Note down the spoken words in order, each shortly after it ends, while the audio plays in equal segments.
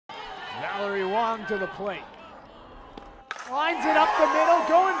Valerie Wong to the plate. Lines it up the middle,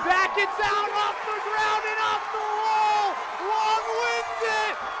 going back, it's out, off the ground and off the wall! Wong wins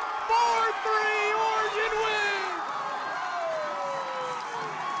it! 4-3, Oregon wins!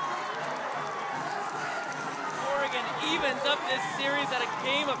 Oregon evens up this series at a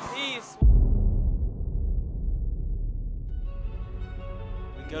game apiece.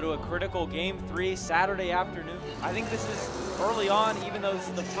 We go to a critical Game 3 Saturday afternoon. I think this is early on, even though this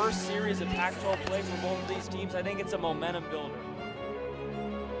is the first series of Pac-12 play for both of these teams. I think it's a momentum builder.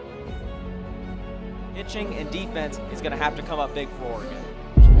 Pitching and defense is going to have to come up big for Oregon.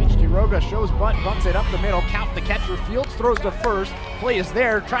 Pitch, Quiroga shows bunt, bumps it up the middle, count the catcher, Fields throws to first, play is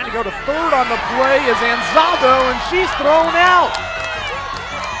there, trying to go to third on the play is Anzaldo, and she's thrown out.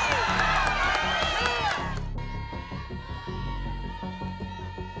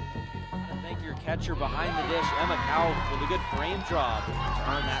 Thank your catcher behind the dish, Emma Cowell, with a good frame job to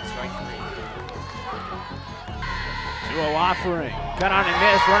turn that strike three. 2-0 offering, cut on and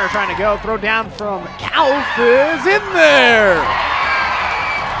miss, runner trying to go, throw down from Kauf is in there.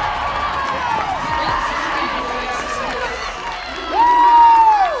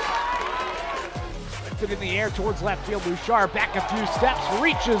 Lifted in the air towards left field, Bouchard back a few steps,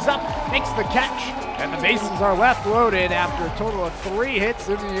 reaches up, makes the catch, and the bases are left loaded after a total of 3 hits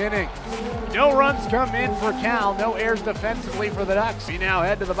in the inning. No runs come in for Cal, no errors defensively for the Ducks. We now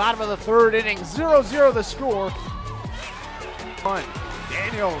head to the bottom of the 3rd inning, 0-0 the score.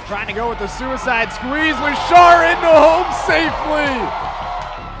 Daniel trying to go with the suicide squeeze, Bouchard into home safely.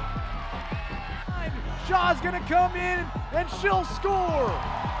 Shaw's gonna come in and she'll score.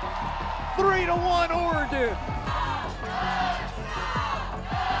 3-1 Oregon.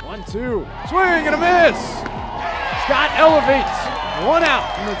 1-2, swing and a miss. Scott elevates, 1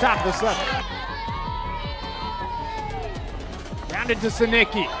 out in the top of the 7th. Grounded to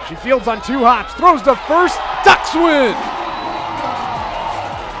Sinicki, she fields on 2 hops, throws to first, Ducks win.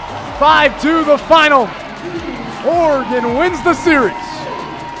 5-2 the final. Oregon wins the series.